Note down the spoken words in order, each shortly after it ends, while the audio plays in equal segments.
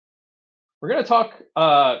We're going to talk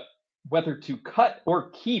whether to cut or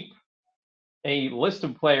keep a list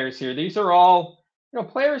of players here. These are all,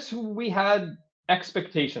 players who we had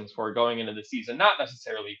expectations for going into the season, not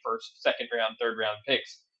necessarily first, second round, third round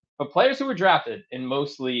picks, but players who were drafted in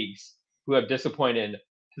most leagues who have disappointed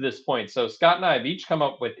to this point. So Scott and I have each come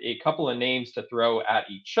up with a couple of names to throw at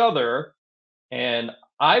each other, and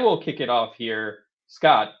I will kick it off here.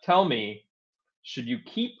 Scott, tell me, should you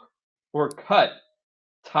keep or cut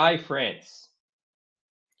Ty France?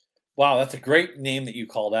 Wow, that's a great name that you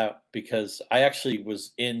called out, because I actually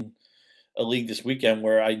was in a league this weekend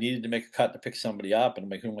where I needed to make a cut to pick somebody up, and I'm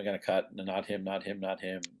like, who am I going to cut? And not him, not him, not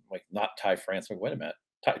him. Like, not Ty France. I'm like, wait a minute.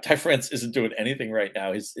 Ty France isn't doing anything right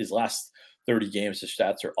now. His last 30 games, his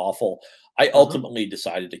stats are awful. I ultimately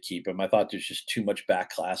decided to keep him. I thought there's just too much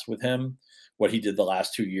back class with him. What he did the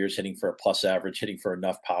last 2 years, hitting for a plus average, hitting for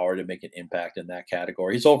enough power to make an impact in that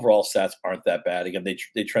category. His overall stats aren't that bad. Again,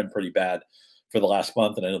 they trend pretty bad for the last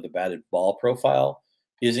month, and I know the batted ball profile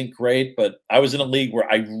isn't great, but I was in a league where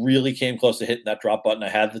I really came close to hitting that drop button. I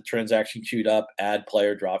had the transaction queued up, add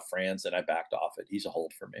player, drop France, and I backed off it. He's a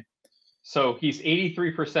hold for me. So he's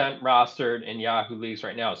 83% rostered in Yahoo leagues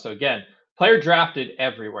right now. So again, player drafted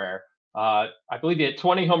everywhere. I believe he had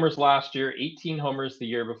 20 homers last year, 18 homers the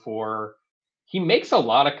year before. He makes a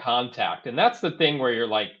lot of contact, and that's the thing where you're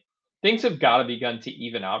like, things have got to begin to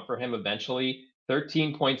even out for him eventually.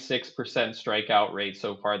 13.6% strikeout rate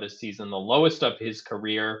so far this season, the lowest of his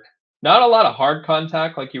career. Not a lot of hard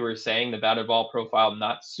contact, like you were saying. The batted ball profile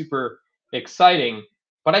not super exciting,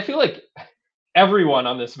 but I feel like everyone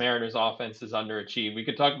on this Mariners offense is underachieved. We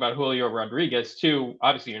could talk about Julio Rodriguez too.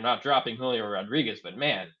 Obviously, you're not dropping Julio Rodriguez, but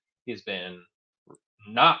man, he's been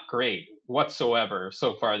not great whatsoever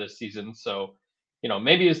so far this season. So,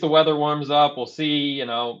 maybe as the weather warms up, we'll see,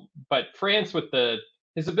 but France with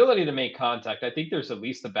his ability to make contact, I think there's at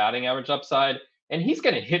least a batting average upside, and he's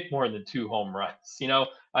going to hit more than 2 home runs.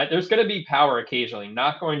 There's going to be power occasionally,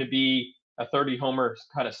 not going to be a 30 homer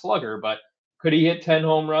kind of slugger, but could he hit 10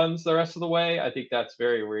 home runs the rest of the way? I think that's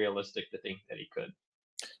very realistic to think that he could.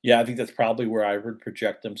 Yeah, I think that's probably where I would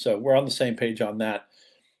project him. So we're on the same page on that.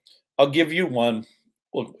 I'll give you one.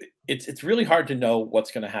 Look, it's really hard to know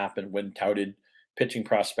what's going to happen when touted pitching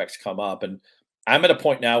prospects come up. And I'm at a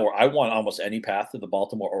point now where I want almost any path to the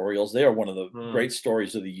Baltimore Orioles. They are one of the great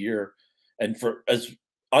stories of the year. And for as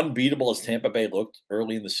unbeatable as Tampa Bay looked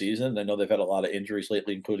early in the season, I know they've had a lot of injuries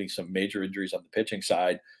lately, including some major injuries on the pitching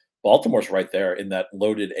side. Baltimore's right there in that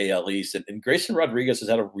loaded AL East. And Grayson Rodriguez has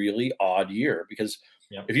had a really odd year, because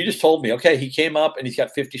if you just told me, okay, he came up and he's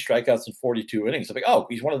got 50 strikeouts in 42 innings, I'm like, oh,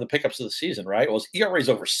 he's one of the pickups of the season, right? Well, his ERA is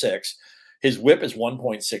over 6. His whip is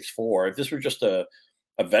 1.64. If this were just a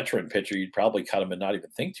veteran pitcher, you'd probably cut him and not even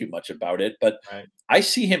think too much about it. But I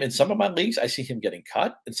see him in some of my leagues. I see him getting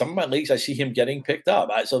cut. In some of my leagues, I see him getting picked up.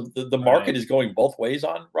 So the market is going both ways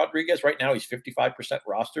on Rodriguez. Right now, he's 55%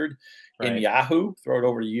 rostered in Yahoo. Throw it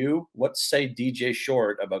over to you. What say DJ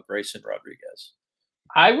Short about Grayson Rodriguez?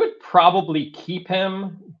 I would probably keep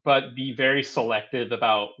him, but be very selective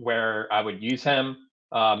about where I would use him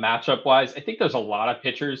matchup-wise. I think there's a lot of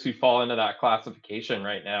pitchers who fall into that classification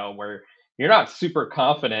right now where you're not super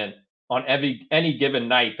confident on any given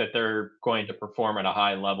night that they're going to perform at a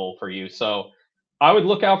high level for you. So I would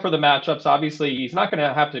look out for the matchups. Obviously, he's not going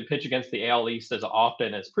to have to pitch against the AL East as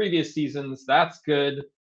often as previous seasons. That's good.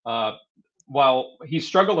 While he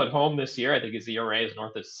struggled at home this year, I think his ERA is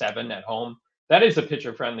north of 7 at home. That is a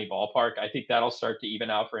pitcher-friendly ballpark. I think that'll start to even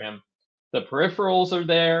out for him. The peripherals are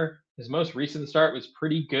there. His most recent start was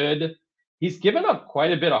pretty good. He's given up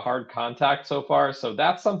quite a bit of hard contact so far, so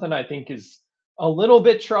that's something I think is a little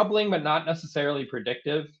bit troubling, but not necessarily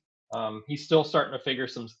predictive. He's still starting to figure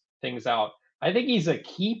some things out. I think he's a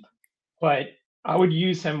keep, but I would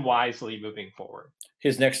use him wisely moving forward.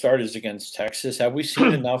 His next start is against Texas. Have we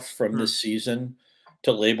seen enough from this season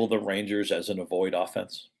to label the Rangers as an avoid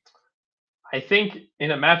offense? I think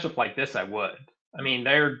in a matchup like this, I would. I mean,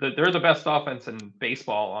 they're the best offense in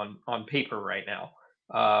baseball on paper right now,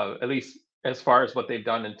 at least as far as what they've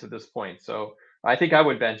done into this point. So I think I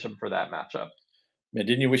would bench them for that matchup. Man,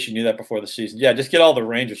 didn't you wish you knew that before the season? Yeah, just get all the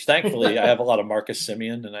Rangers. Thankfully, I have a lot of Marcus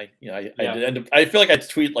Semien, and I feel like I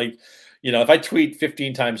tweet like, if I tweet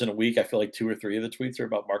 15 times in a week, I feel like 2 or 3 of the tweets are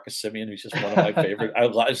about Marcus Semien, who's just one of my favorite. I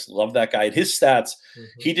just love that guy. And his stats,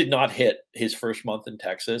 he did not hit his first month in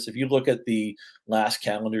Texas. If you look at the last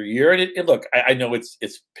calendar year, and look, I know it's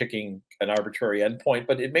picking an arbitrary endpoint,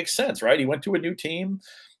 but it makes sense, right? He went to a new team,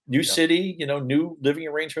 new city, new living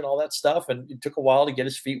arrangement, all that stuff. And it took a while to get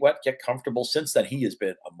his feet wet, get comfortable. Since then, he has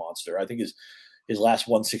been a monster. I think his his last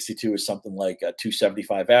 162 is something like a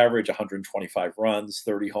 275 average, 125 runs,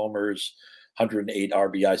 30 homers, 108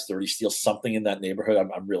 RBIs, 30 steals, something in that neighborhood.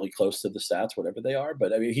 I'm really close to the stats, whatever they are.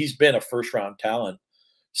 But I mean, he's been a first-round talent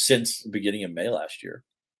since the beginning of May last year.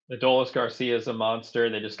 Adolis Garcia is a monster.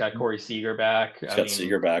 They just got Corey Seager back.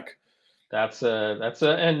 Seager back.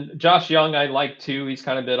 And Josh Young I like too. He's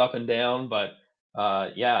kind of been up and down, but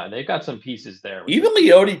yeah, they've got some pieces there. Even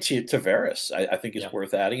Leody Taveras, I think is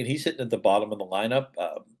worth adding, and he's hitting at the bottom of the lineup.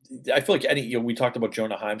 I feel like we talked about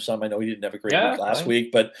Jonah Heim some. I know he didn't have a great week last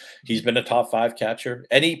week, but he's been a top 5 catcher.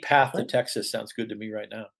 Any path to Texas sounds good to me right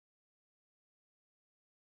now.